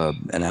have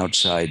an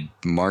outside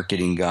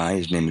marketing guy.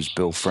 His name is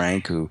Bill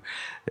Frank, who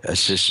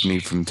assists me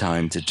from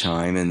time to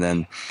time. And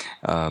then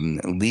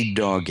Lead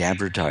Dog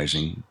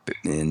Advertising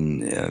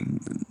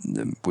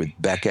with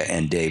Becca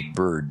and Dave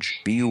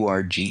Burge,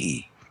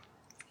 Burge,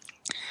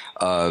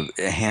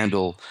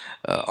 handle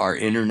our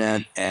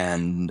internet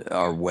and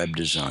our web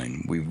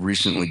design. We've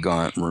recently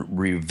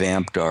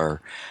revamped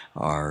our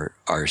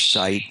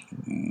site.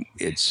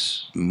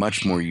 It's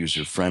much more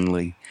user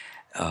friendly.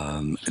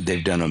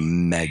 They've done a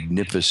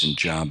magnificent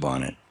job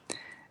on it.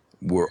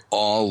 We're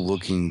all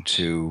looking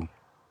to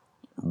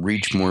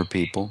reach more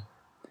people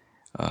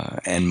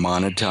and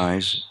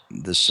monetize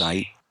the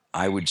site.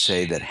 I would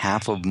say that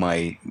half of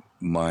my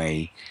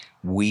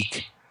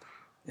week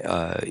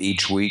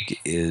each week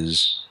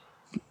is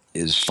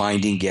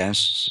finding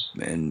guests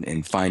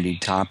and finding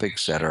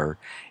topics that are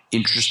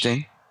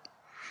interesting,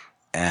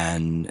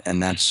 and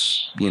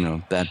that's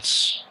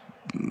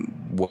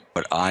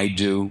what I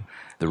do.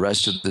 The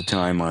rest of the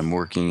time I'm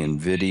working in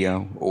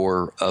video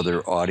or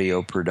other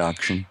audio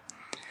production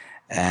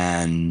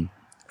and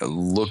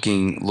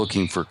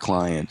looking for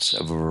clients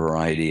of a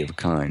variety of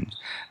kinds.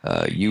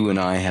 You and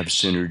I have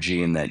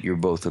synergy in that you're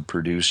both a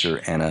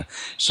producer and a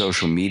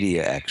social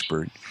media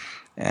expert,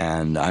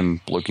 and I'm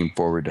looking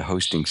forward to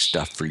hosting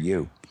stuff for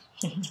you.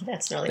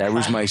 That's really That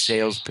was fun. my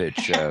sales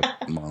pitch,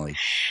 Molly.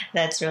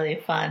 That's really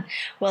fun.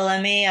 Well,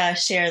 let me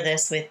share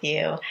this with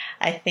you.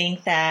 I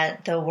think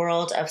that the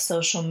world of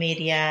social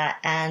media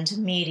and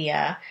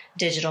media,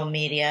 digital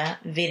media,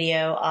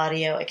 video,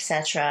 audio,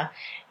 etc.,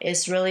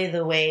 is really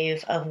the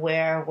wave of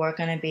where we're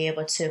going to be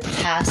able to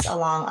pass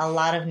along a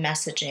lot of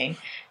messaging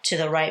to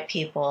the right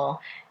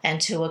people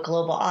and to a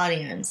global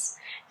audience.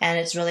 And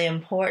it's really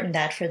important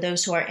that for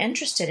those who are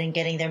interested in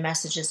getting their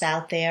messages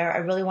out there, I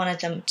really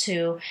wanted them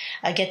to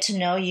get to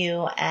know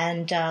you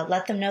and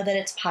let them know that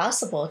it's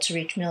possible to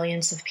reach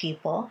millions of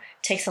people.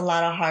 It takes a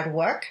lot of hard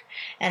work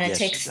and it Yes,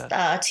 takes it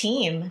does. a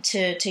team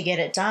to get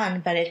it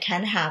done, but it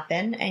can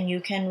happen and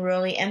you can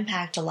really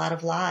impact a lot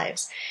of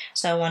lives.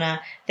 So I want to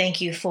thank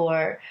you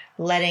for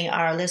letting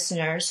our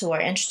listeners who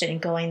are interested in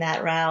going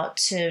that route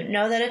to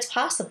know that it's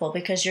possible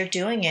because you're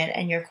doing it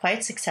and you're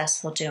quite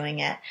successful doing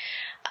it.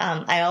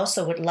 I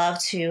also would love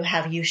to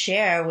have you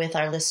share with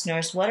our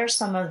listeners what are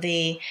some of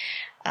the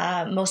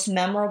most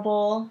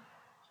memorable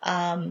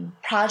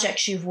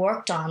projects you've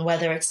worked on,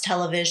 whether it's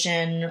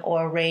television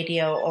or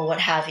radio or what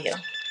have you.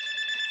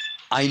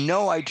 I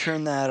know I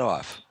turned that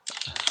off.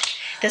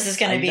 This is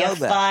going I to be a know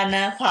fun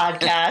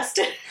podcast.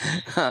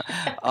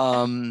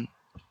 that.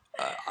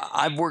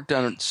 I've worked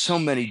on so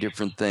many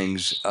different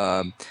things.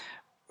 The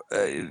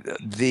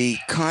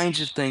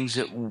kinds of things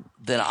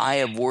that I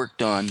have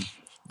worked on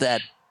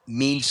that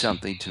mean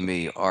something to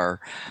me are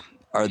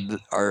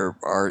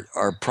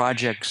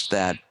projects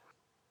that.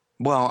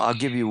 Well, I'll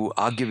give you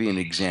an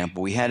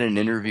example. We had an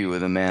interview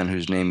with a man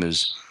whose name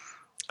is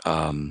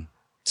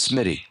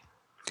Smitty,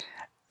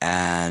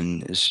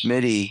 and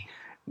Smitty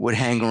would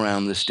hang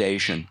around the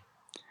station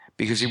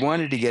because he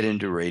wanted to get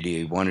into radio.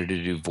 He wanted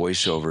to do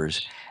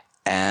voiceovers,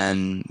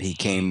 and he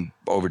came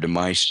over to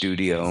my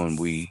studio, and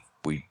we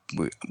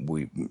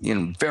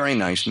very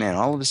nice man.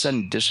 All of a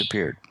sudden,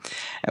 disappeared,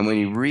 and when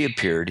he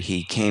reappeared,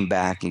 he came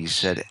back and he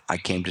said, "I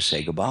came to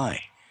say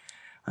goodbye."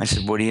 I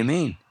said, "What do you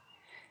mean?"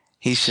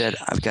 He said,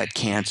 "I've got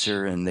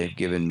cancer, and they've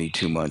given me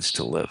 2 months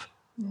to live."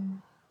 Mm.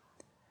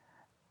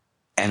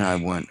 And I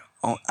went,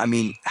 "Oh, I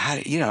mean,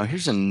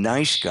 here's a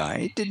nice guy.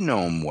 I didn't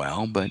know him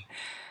well,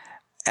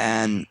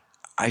 and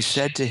I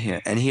said to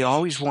him, and he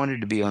always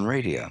wanted to be on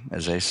radio,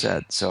 as I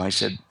said. So I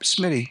said,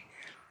 "Smitty,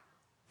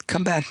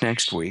 come back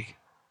next week.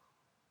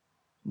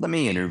 Let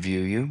me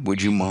interview you.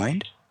 Would you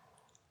mind?"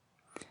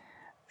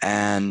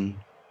 And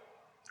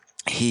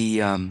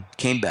he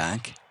came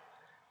back.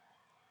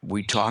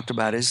 We talked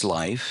about his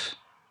life.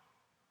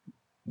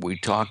 We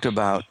talked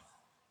about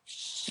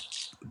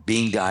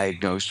being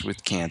diagnosed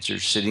with cancer,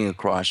 sitting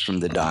across from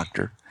the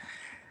doctor,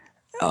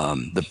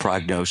 the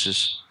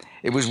prognosis.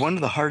 It was one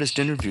of the hardest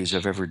interviews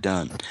I've ever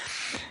done.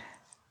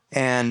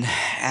 And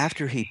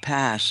after he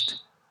passed,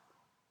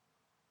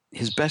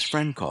 his best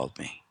friend called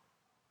me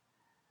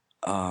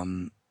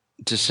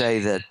to say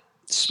that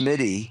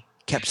Smitty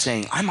kept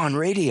saying, "I'm on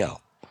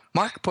radio.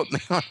 Mark put me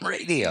on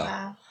radio."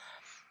 Wow.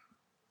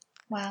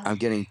 Wow. I'm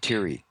getting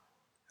teary.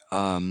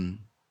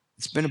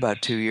 It's been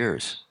about 2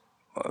 years.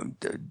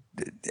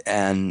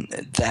 And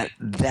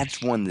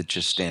that's one that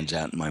just stands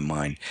out in my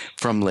mind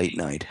from Late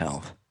Night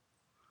Health.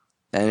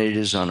 And it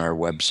is on our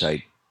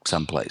website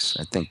someplace.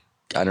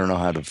 I don't know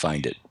how to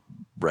find it.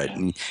 Right.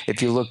 And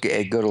if you look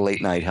at, go to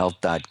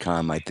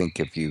latenighthealth.com, I think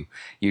if you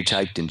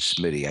typed in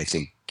Smitty, I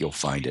think you'll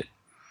find it.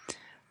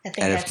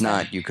 And if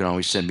not, you can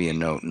always send me a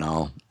note and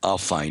I'll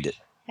find it.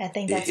 I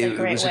think that's a great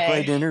way. It was a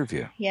great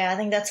interview. Yeah, I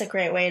think that's a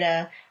great way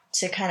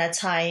to kind of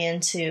tie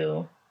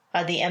into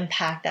the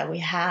impact that we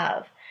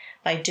have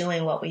by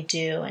doing what we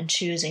do and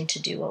choosing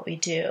to do what we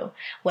do.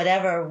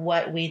 Whatever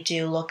what we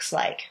do looks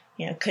like.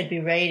 You know, could be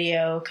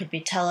radio, could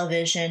be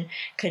television,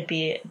 could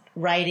be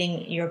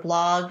writing your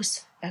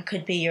blogs,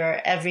 could be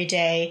your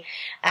everyday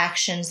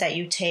actions that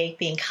you take,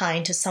 being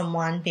kind to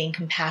someone, being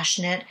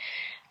compassionate,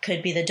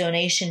 could be the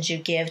donations you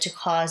give to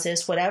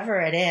causes,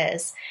 whatever it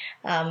is.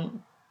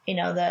 You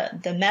know,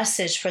 the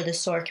message for the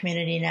SOAR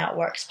Community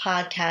Networks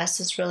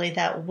podcast is really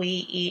that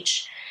we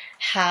each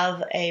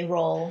have a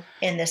role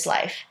in this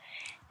life.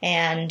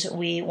 And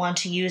we want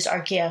to use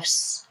our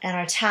gifts and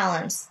our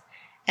talents.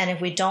 And if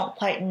we don't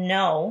quite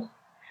know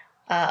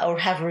or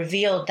have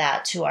revealed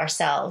that to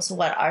ourselves,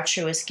 what our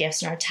truest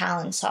gifts and our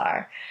talents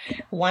are,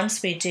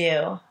 once we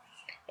do,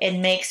 it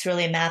makes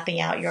really mapping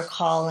out your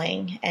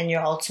calling and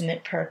your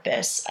ultimate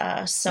purpose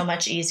so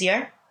much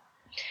easier.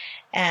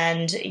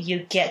 And you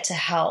get to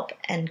help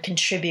and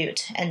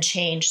contribute and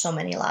change so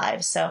many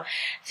lives. So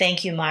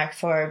thank you, Mark,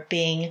 for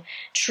being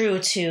true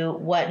to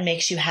what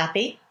makes you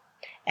happy,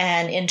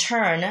 and in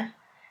turn,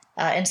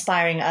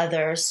 inspiring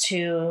others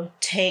to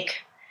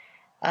take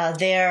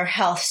their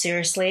health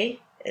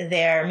seriously,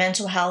 their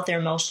mental health, their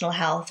emotional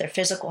health, their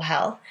physical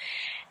health,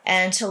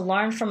 and to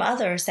learn from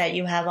others that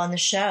you have on the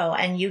show.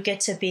 And you get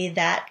to be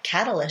that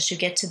catalyst. You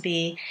get to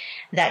be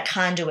that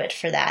conduit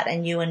for that,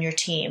 and you and your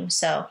team.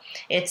 So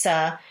it's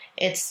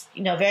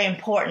very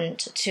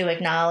important to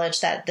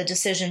acknowledge that the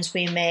decisions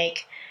we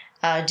make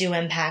do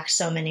impact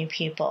so many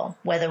people,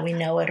 whether we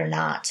know it or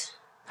not.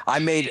 I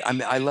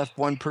left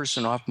one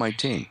person off my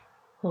team.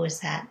 Who is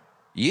that?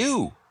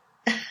 You.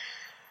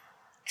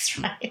 That's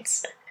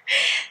right.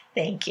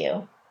 Thank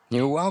you.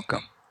 You're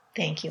welcome.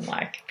 Thank you,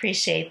 Mark.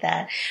 Appreciate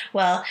that.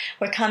 Well,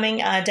 we're coming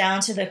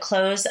down to the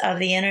close of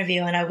the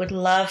interview, and I would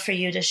love for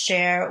you to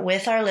share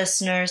with our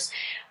listeners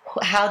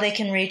how they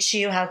can reach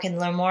you, how can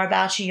learn more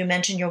about you. You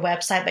mentioned your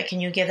website, but can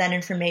you give that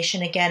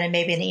information again and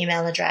maybe an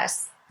email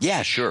address?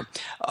 Yeah, sure.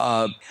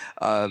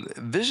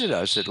 Visit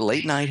us at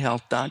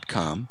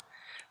latenighthealth.com.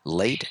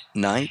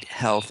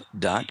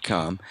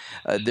 latenighthealth.com.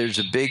 There's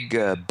a big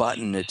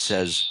button that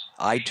says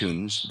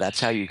iTunes. That's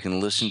how you can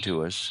listen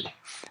to us,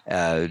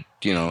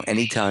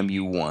 anytime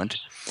you want,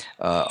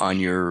 on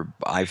your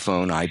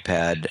iPhone,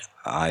 iPad,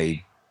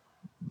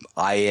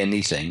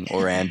 anything,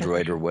 or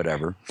Android or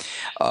whatever.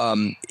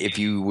 If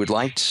you would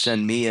like to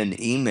send me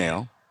an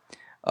email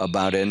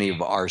about any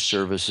of our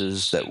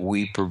services that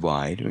we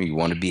provide, or you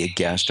want to be a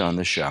guest on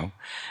the show,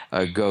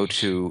 go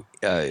to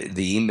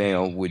the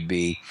email would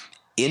be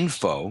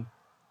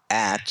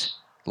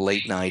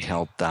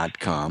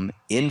info@latenighthealth.com,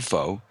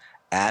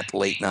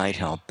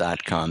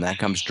 info@latenighthealth.com. That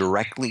comes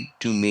directly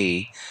to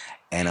me,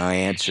 and I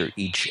answer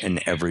each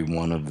and every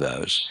one of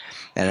those.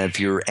 And if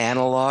you're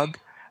analog,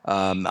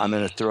 I'm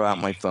going to throw out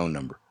my phone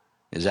number.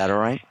 Is that all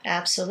right?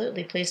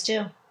 Absolutely. Please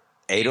do.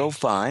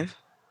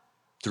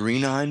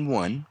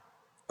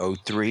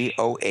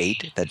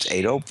 805-391-0308. That's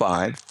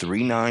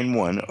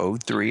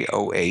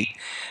 805-391-0308.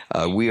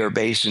 We are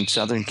based in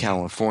Southern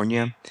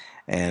California,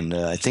 and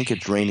I think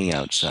it's raining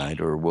outside,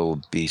 or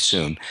will be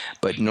soon.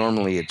 But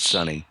normally it's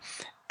sunny,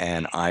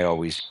 and I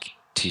always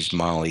tease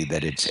Molly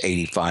that it's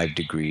 85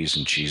 degrees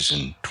and she's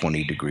in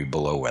 20 degree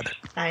below weather.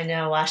 I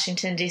know.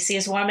 Washington, D.C.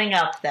 is warming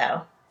up,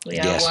 though. We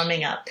are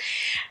warming up.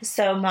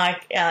 So,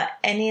 Mark,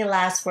 any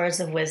last words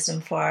of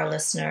wisdom for our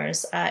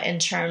listeners in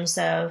terms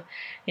of,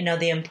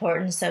 the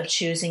importance of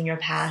choosing your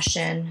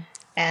passion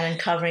and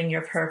uncovering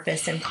your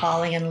purpose and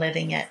calling and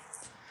living it?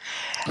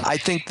 I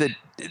think that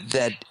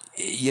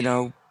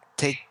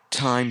take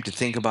time to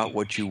think about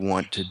what you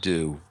want to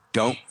do.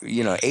 Don't,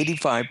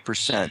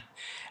 85%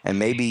 and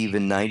maybe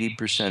even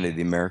 90% of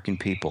the American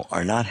people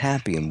are not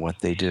happy in what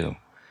they do.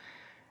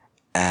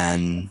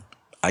 And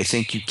I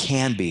think you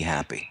can be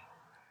happy.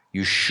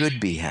 You should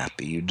be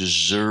happy. You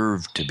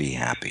deserve to be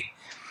happy.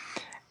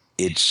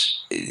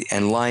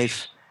 And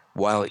life,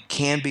 while it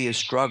can be a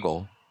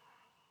struggle,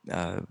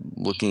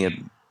 looking at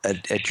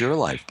at your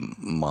life,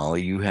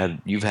 Molly. You've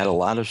had a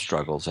lot of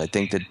struggles. I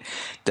think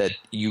that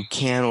you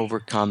can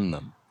overcome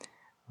them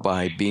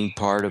by being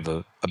part of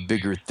a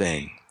bigger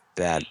thing,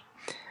 that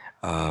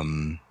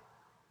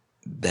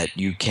that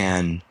you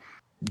can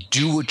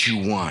do what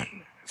you want,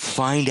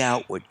 find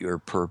out what your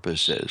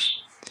purpose is,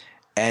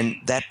 and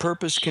that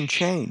purpose can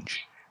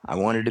change. I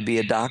wanted to be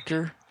a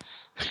doctor.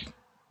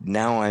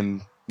 Now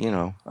I'm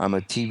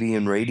a TV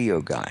and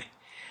radio guy.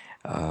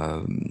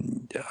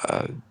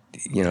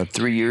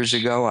 3 years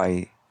ago,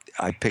 I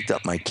picked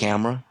up my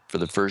camera for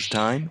the first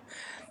time,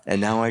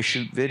 and now I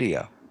shoot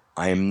video.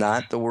 I am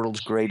not the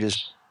world's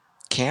greatest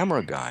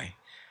camera guy,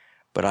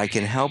 but I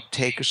can help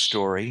take a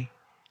story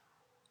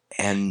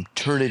and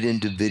turn it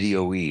into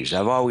videoese.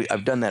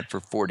 I've done that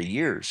for 40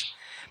 years,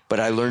 but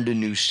I learned a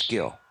new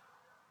skill.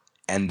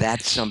 And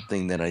that's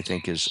something that I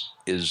think is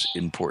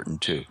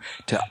important too,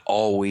 to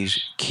always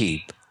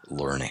keep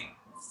learning.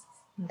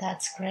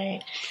 That's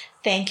great.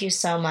 Thank you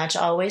so much.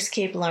 Always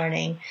keep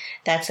learning.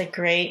 That's a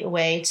great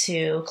way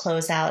to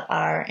close out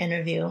our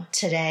interview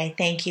today.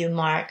 Thank you,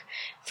 Mark,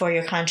 for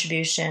your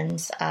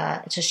contributions,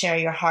 to share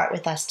your heart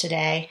with us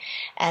today.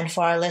 And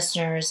for our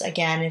listeners,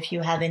 again, if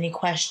you have any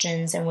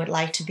questions and would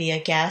like to be a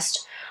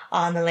guest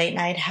on the Late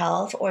Night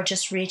Health, or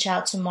just reach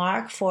out to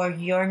Mark for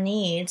your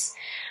needs,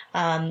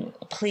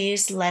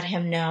 please let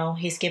him know.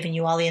 He's given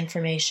you all the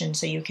information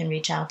so you can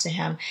reach out to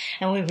him.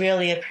 And we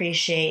really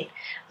appreciate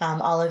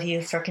all of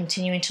you for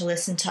continuing to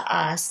listen to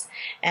us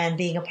and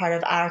being a part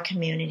of our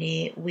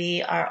community.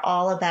 We are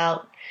all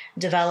about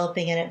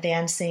developing and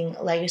advancing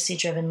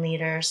legacy-driven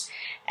leaders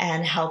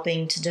and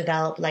helping to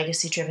develop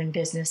legacy-driven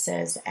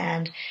businesses.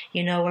 And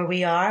you know where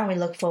we are, and we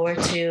look forward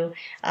to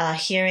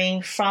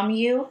hearing from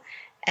you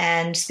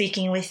and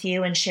speaking with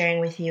you and sharing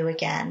with you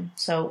again.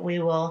 So we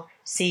will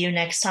see you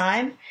next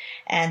time.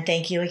 And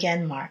thank you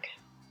again, Mark.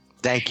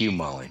 Thank you,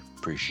 Molly.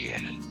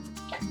 Appreciate it.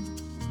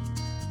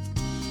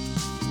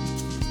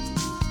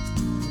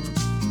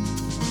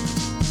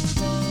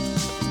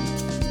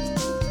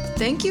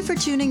 Thank you for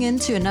tuning in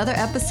to another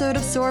episode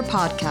of SOAR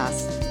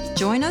Podcast.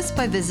 Join us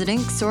by visiting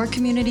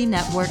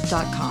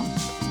soarcommunitynetwork.com.